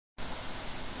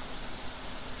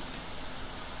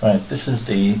Right, this is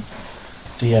the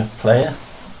DFPlayer.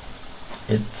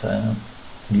 It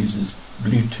uses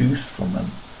Bluetooth from a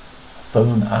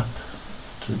phone app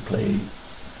to play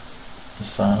the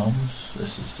sounds.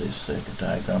 This is the circuit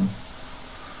diagram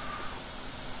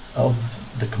of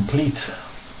the complete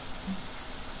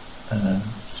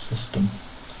system.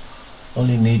 All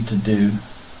you need to do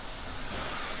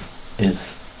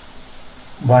is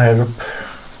wire up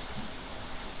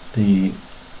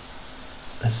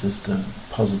this is the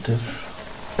positive.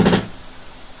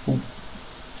 Ooh,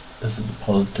 this is the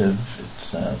positive.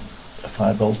 It's a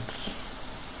 5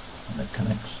 volts, and it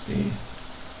connects the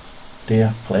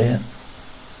DFPlayer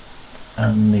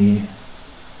and the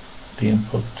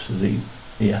input to the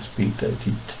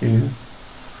ESP32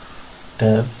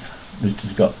 dev, which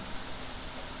has got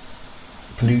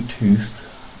Bluetooth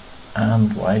and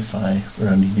Wi-Fi. We're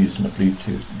only using the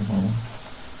Bluetooth at the moment.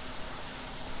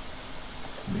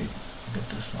 We get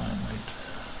this line right.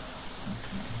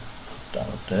 Okay, put that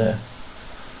up there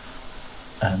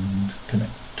and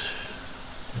connect.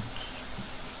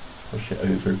 Let's push it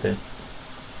over a bit.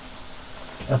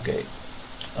 Okay,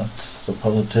 that's the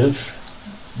positive.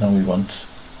 Now we want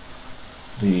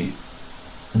the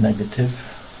negative.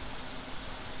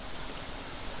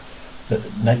 The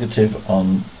negative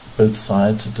on both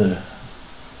sides of the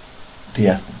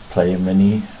DFPlayer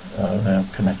Mini are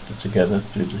connected together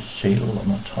through the shield on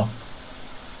the top.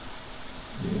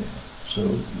 Yeah. So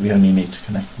we only need to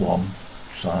connect one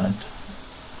side,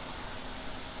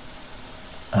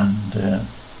 and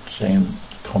same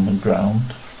common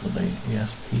ground for the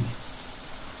ESP.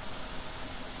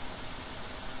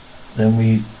 Then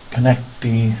we connect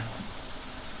the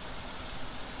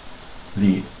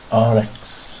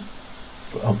RX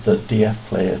of the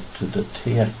DFPlayer to the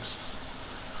TX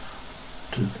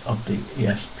of the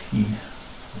ESP.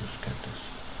 Let's get this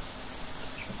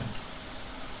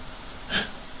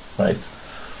right.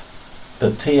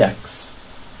 The TX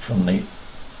from the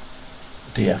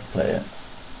DFPlayer,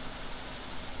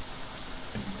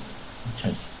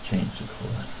 change the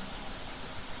colour.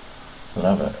 We'll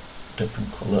have a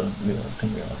different colour. I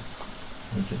think we are.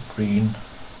 Was it green?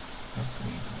 Not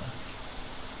green.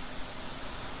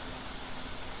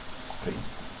 Green.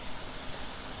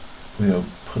 We'll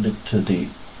put it to the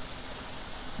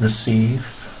receive,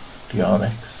 the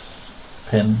RX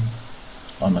pin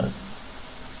on a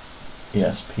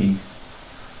ESP.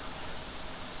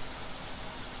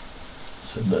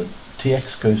 So the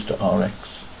TX goes to RX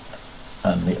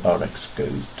and the RX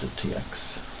goes to TX.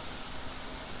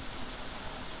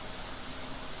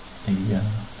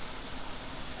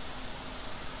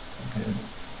 Okay,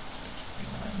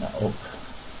 line that up.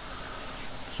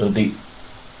 So the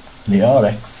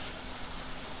RX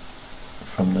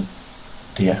from the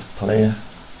DFPlayer,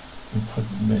 we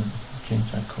change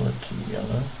that colour to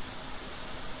yellow,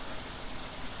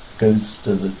 goes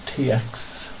to the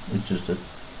TX, which is the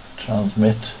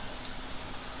transmit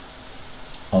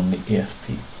on the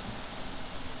ESP.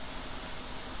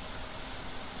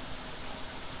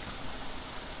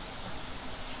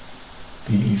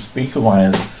 The speaker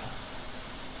wires,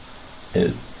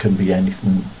 it can be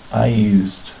anything. I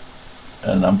used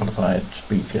an amplified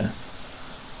speaker,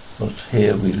 but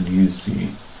here we'll use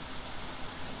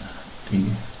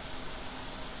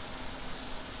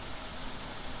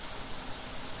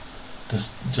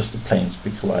just the plain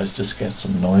speaker wires, just get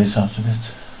some noise out of it.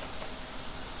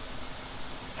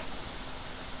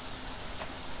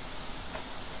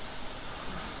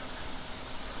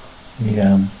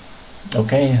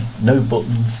 Okay, no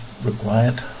buttons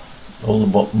required. All the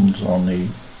buttons on the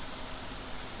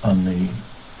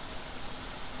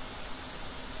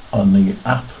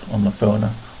app, on the phone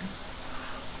app,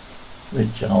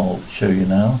 which I'll show you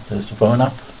now. There's the phone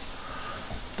app.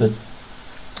 The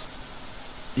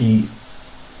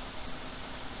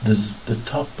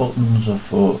top buttons are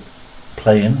for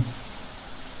playing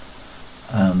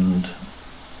and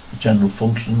general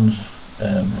functions,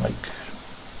 like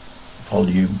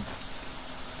volume,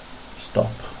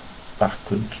 stop,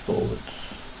 backwards, forwards,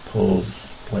 pause,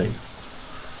 play.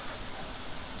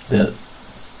 The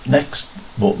next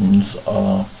buttons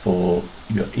are for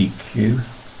your EQ,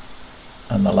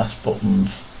 and the last buttons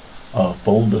are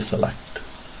folder select.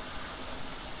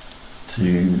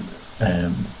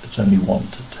 It's only 1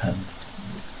 to 10.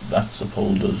 That's the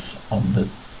folders on the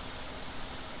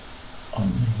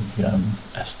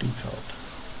SD card.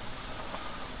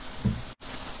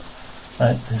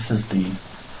 Right, this is the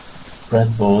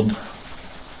breadboard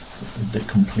with the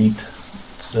complete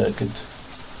circuit,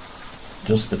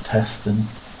 just for testing.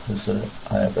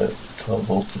 I have a 12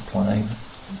 volt supply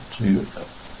to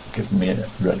give me a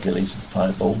regulated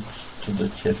 5 volts to the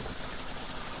chip,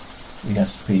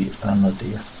 ESP and the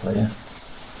DF player.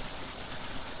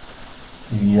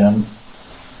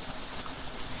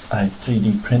 I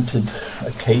 3D printed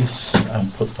a case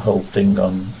and put the whole thing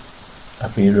on a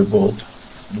Vera board.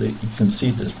 You can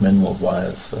see there's minimal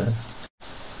wires there.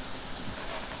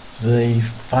 The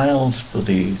files for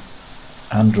the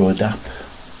Android app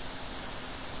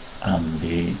and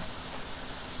the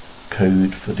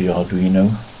code for the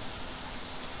Arduino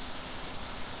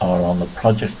are on the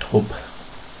project hub,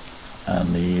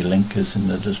 and the link is in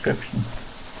the description.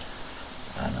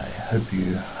 And I hope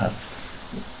you have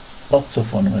lots of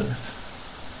fun with it.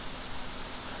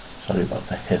 Sorry about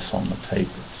the hiss on the tape,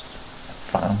 it's a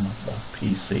fan of the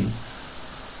PC.